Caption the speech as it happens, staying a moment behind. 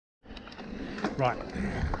Right,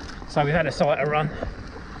 so we've had a sighter run.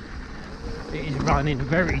 It is running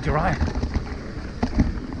very dry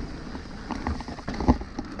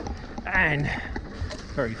and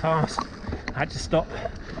very fast. I had to stop,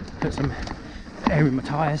 put some air in my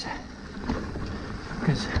tyres,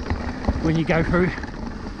 because when you go through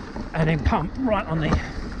and then pump right on the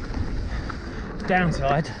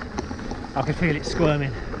downside, I could feel it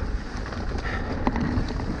squirming.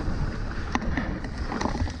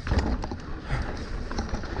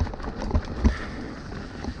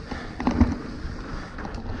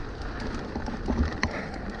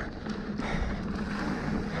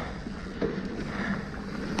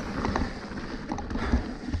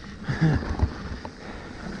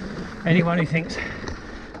 Anyone who thinks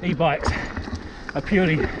e-bikes are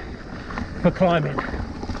purely for climbing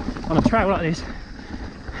on a trail like this,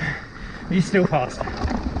 he's still fast.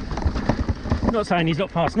 I'm not saying he's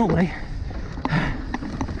not fast normally,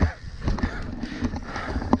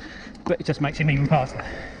 but it just makes him even faster.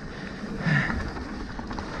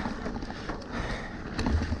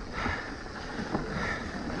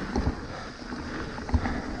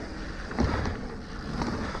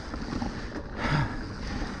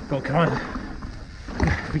 Got to kind of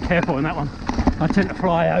be careful on that one. I tend to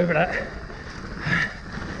fly over that,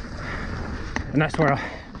 and that's where I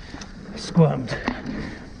squirmed.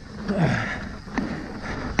 Oh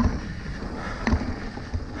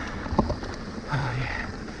yeah.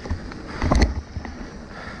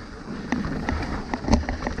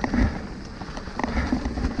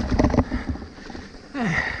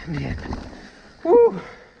 Yeah. Woo!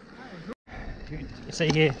 You see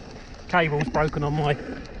here, cable's broken on my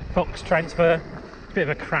Fox transfer. Bit of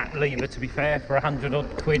a crap lever, to be fair, for 100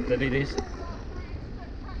 odd quid that it is.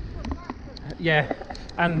 Yeah,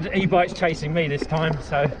 and e-bike's chasing me this time,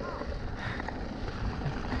 so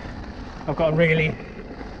I've got to really,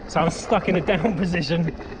 so I'm stuck in a down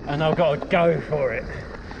position and I've got to go for it.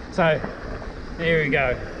 So here we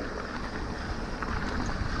go.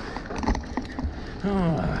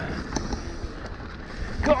 Oh.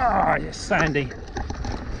 God, it's sandy.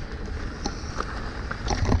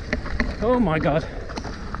 Oh my God.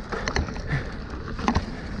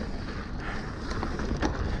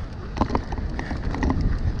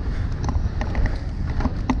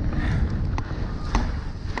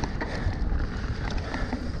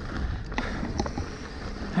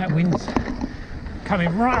 That wind's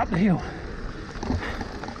coming right up the hill.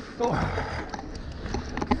 Oh.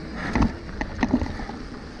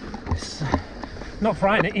 It's not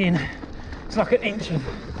throwing it in. It's like an inch of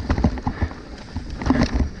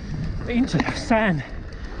sand,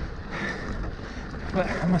 but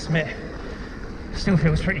I must admit, it still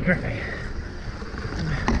feels pretty grippy.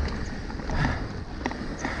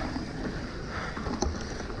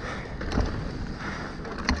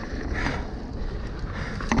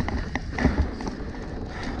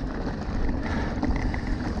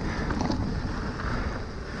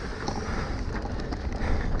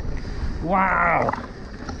 Wow,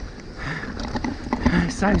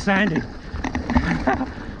 it's so sandy.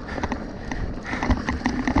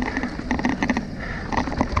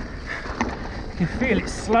 You can feel it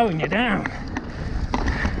slowing you down.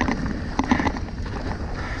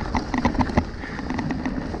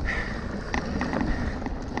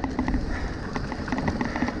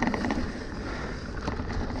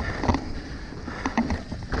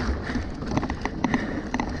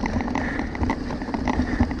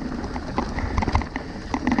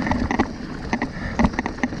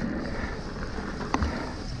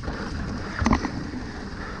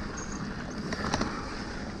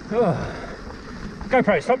 Oh.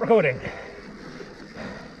 GoPro, stop recording.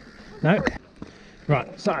 No?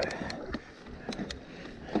 Right, so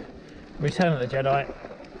Return of the Jedi.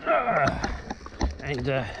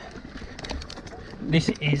 And this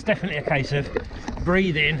is definitely a case of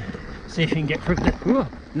breathe in, see if you can get through the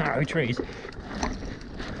narrow trees,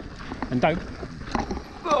 and don't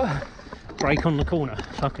brake on the corner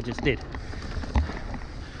like I just did.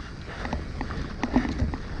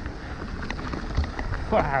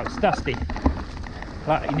 Wow, it's dusty,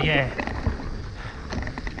 like in the air.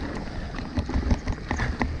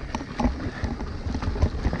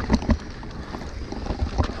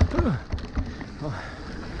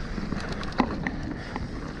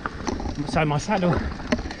 So my saddle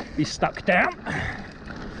is stuck down,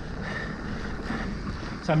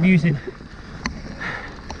 so I'm using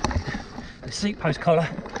the seat post collar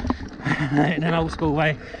in an old school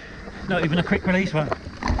way, not even a quick release one.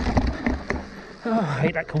 Oh, I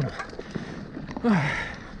hate that corner.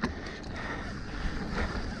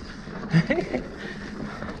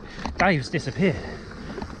 Dave's disappeared.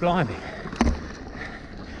 Blimey.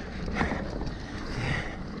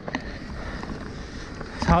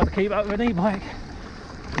 hard to keep up with an e-bike.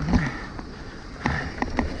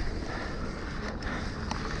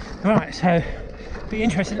 Right, so be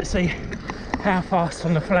interested to see how fast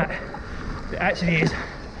on the flat it actually is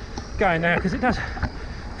going now, because it does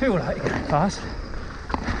feel like it's going fast,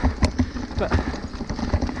 but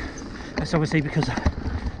that's obviously because of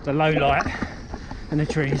the low light and the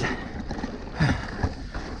trees.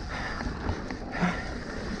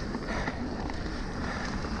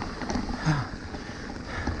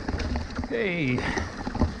 Hey.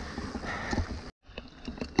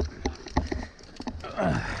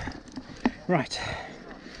 Right,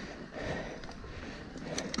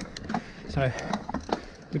 so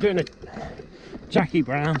we're doing a Jackie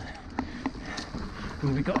Brown,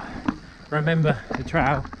 and we've got to remember the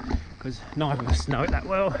trail because neither of us know it that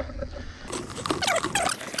well.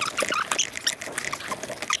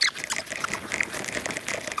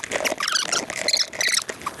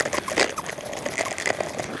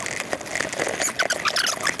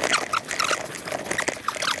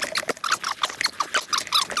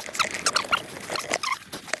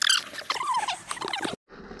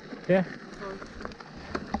 Yeah.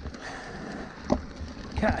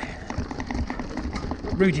 Okay.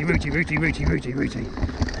 Rooty.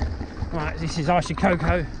 Right, this is Icy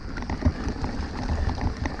Cocoa,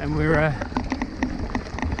 and we're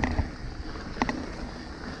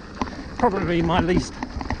probably my least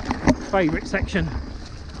favourite section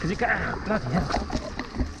because it goes bloody hell.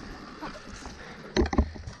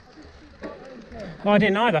 I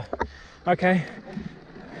didn't either. Okay.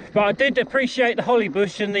 But I did appreciate the holly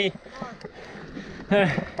bush and the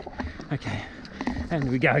okay, and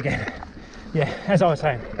we go again. Yeah, as I was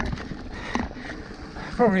saying,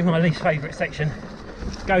 probably my least favourite section.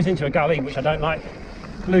 Goes into a gully, which I don't like,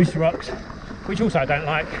 loose rocks, which also I don't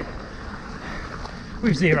like,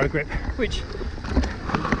 with zero grip, which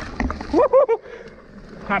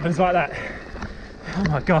happens like that. Oh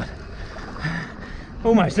my god,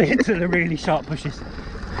 almost into the really sharp bushes.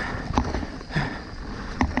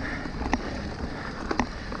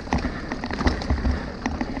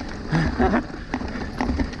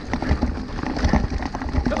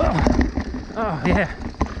 Oh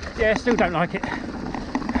yeah, still don't like it.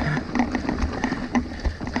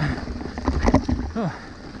 Oh.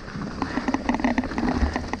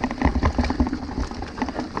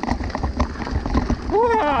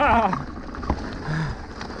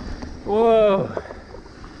 Whoa!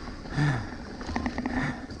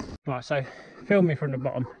 Right, so filming from the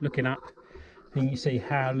bottom, looking up, and you see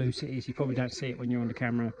how loose it is. You probably don't see it when you're on the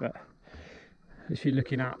camera, but if you're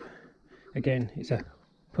looking up, again, it's a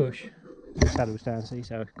push. The saddle's down, see,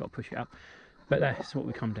 so I've got to push it up. But that's what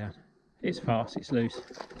we come down. It's fast, it's loose,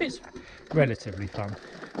 it's relatively fun.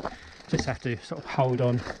 Just have to sort of hold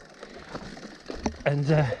on and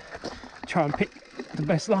try and pick the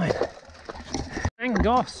best line. And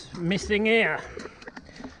Goss missing here.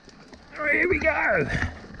 Here we go.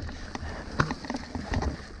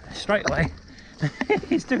 Straight away.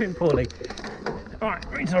 He's doing poorly. Right,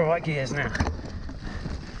 we're into the right gears now.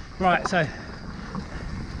 Right, so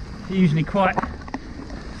usually quite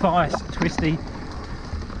fast, twisty,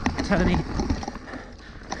 turny,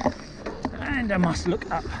 and I must look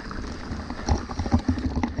up.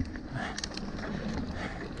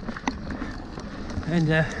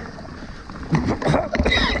 And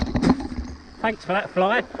thanks for that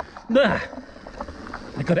fly.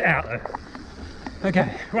 I got it out though.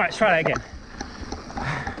 Okay, right, let's try that again.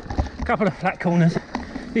 A couple of flat corners.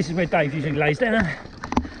 This is where Dave usually lays down.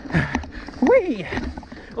 Whee!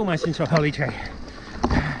 Almost into a holly tree.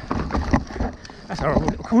 That's our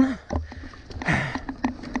little corner.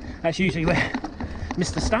 That's usually where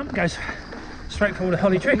Mr. Stump goes straight for the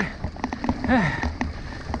holly tree.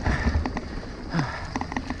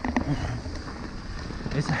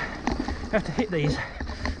 You have to hit these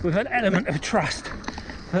with an element of trust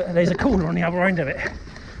that there's a corner on the other end of it,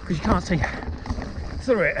 because you can't see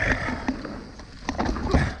through it.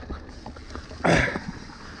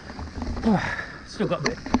 Still got a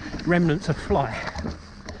bit remnants of fly.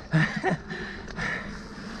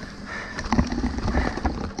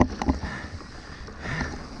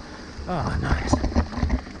 Oh, nice.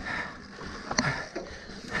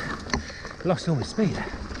 Lost all my speed.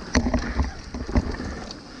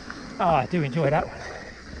 Oh, I do enjoy that one.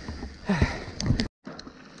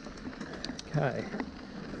 Okay.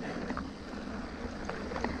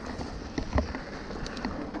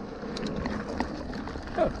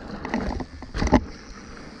 Oh.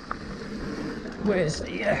 Where's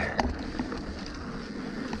the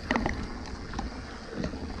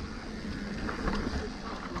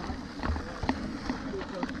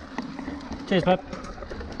Cheers, bud.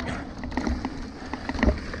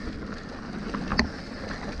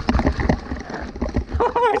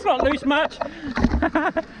 can't lose much.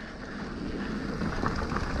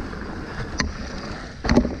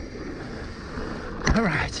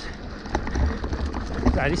 Alright.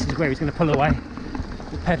 So this is where he's going to pull away.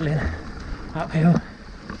 We're pedalling uphill.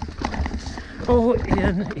 Oh,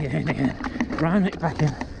 Ian. Run it back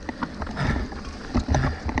in.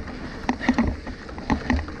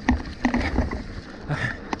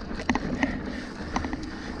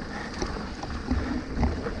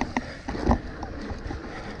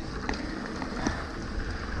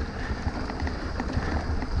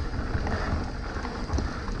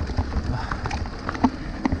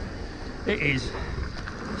 It is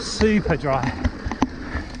super dry,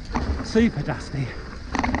 super dusty.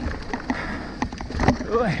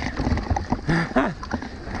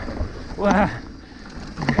 Wow.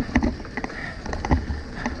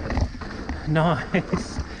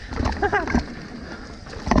 Nice.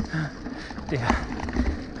 Dear,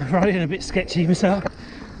 I'm riding a bit sketchy myself.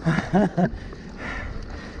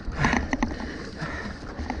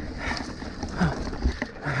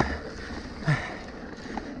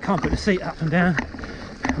 Can't put the seat up and down,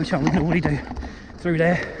 which I would normally do through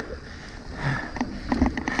there.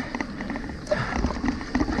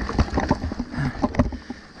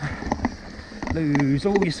 Lose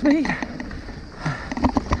all your speed.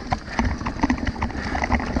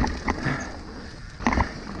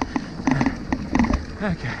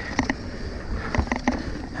 Okay.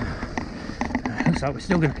 Looks like we're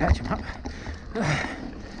still going to catch him up.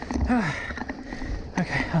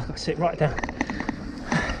 Okay, I've got to sit right down.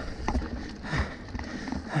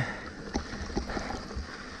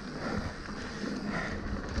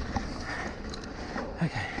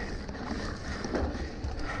 Okay.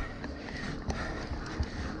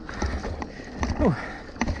 Oh,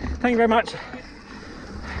 thank you very much.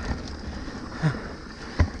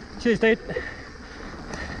 Cheers, dude.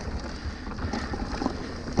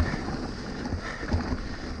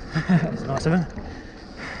 That's nice of him.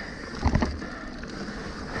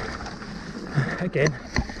 Again,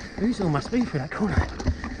 who's all must be through that corner?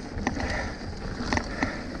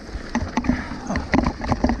 Oh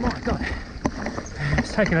my god,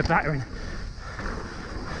 it's taking a battering.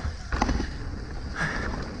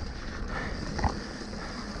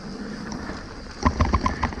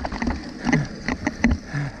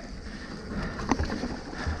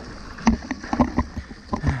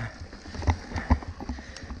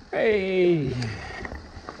 Hey!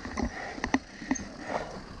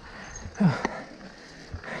 Oh.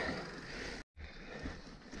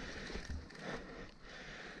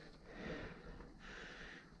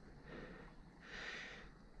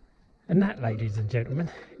 And that, ladies and gentlemen,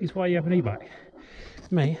 is why you have an e-bike.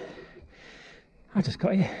 Me, I just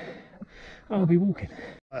got here. I'll be walking.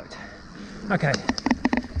 Okay,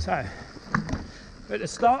 so we're at the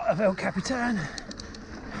start of El Capitan.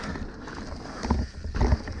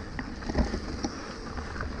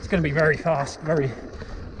 It's going to be very fast, very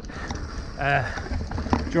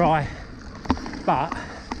dry, but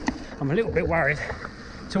I'm a little bit worried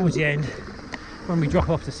towards the end when we drop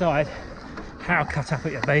off the side how cut up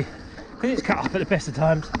it'll be, because it's cut up at the best of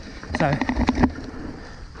times. So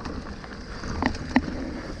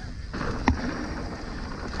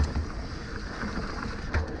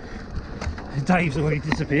Dave's already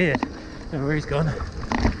disappeared. I don't know where he's gone.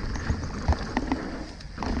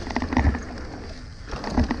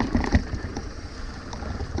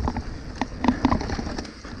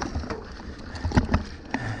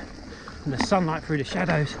 And the sunlight through the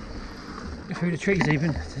shadows, through the trees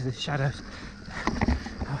even, to the shadows.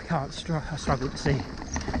 I struggle to see.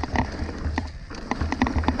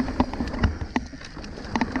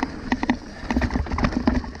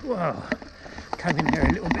 Whoa, came in here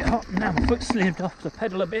a little bit hot and now my foot slipped off the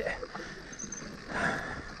pedal a bit.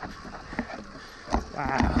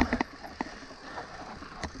 Wow.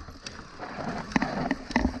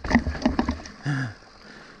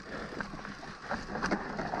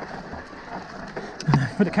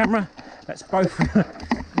 For the camera, that's both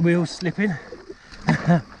wheels slipping.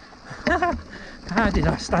 How did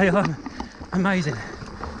I stay on? Amazing.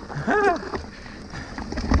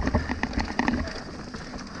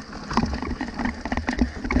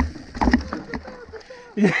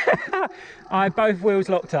 Yeah, I had both wheels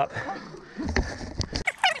locked up.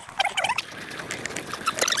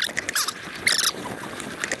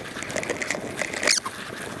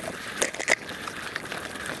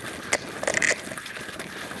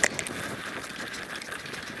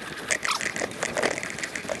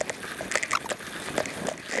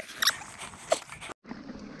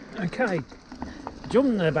 Okay,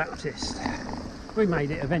 John the Baptist. We made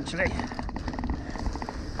it eventually.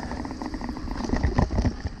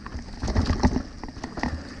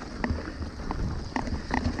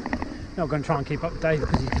 Not going to try and keep up with Dave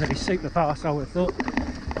because he's going to be super fast, I would have thought,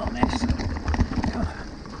 on this.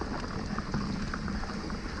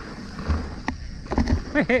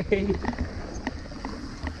 Hey.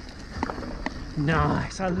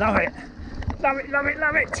 Nice, I love it. Love it, love it,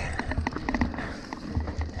 love it.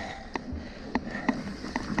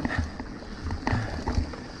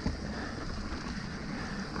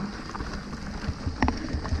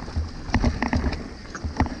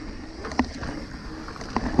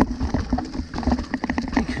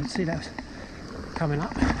 You can see that coming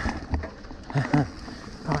up.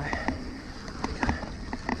 Right.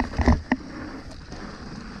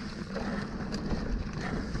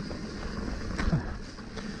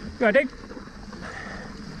 You ready?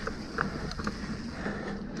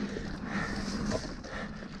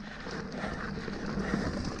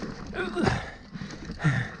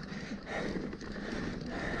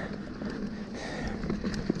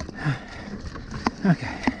 Okay.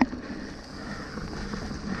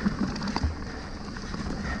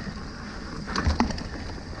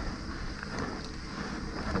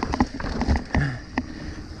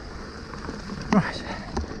 Right.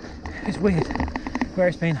 It's weird where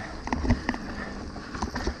it's been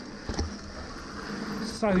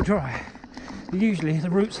so dry. Usually the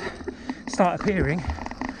roots start appearing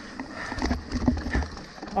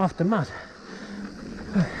after mud.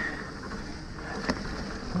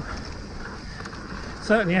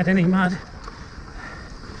 Certainly had any mud.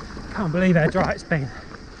 Can't believe how dry it's been.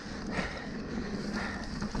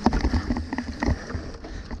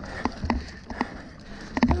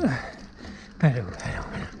 Pedal, pedal.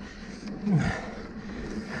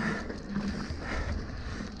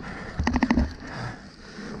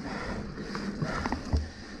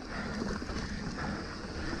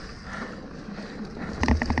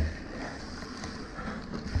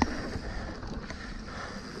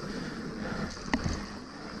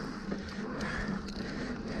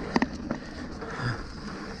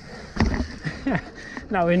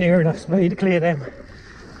 Nowhere near enough speed to clear them.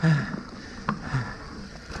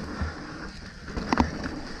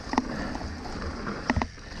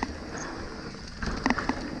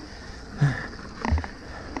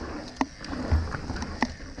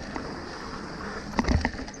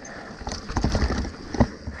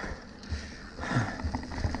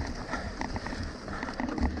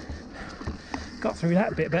 Got through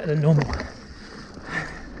that a bit better than normal.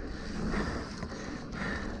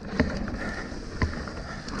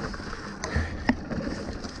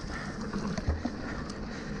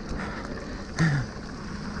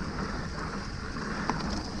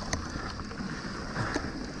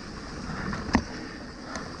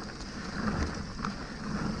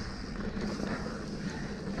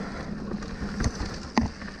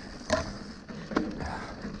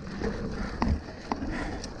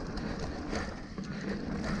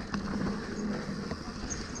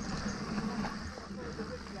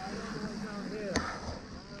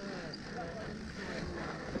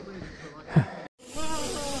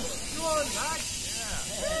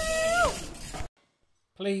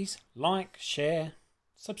 Please like, share,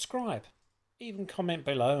 subscribe, even comment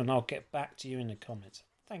below and I'll get back to you in the comments.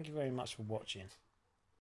 Thank you very much for watching.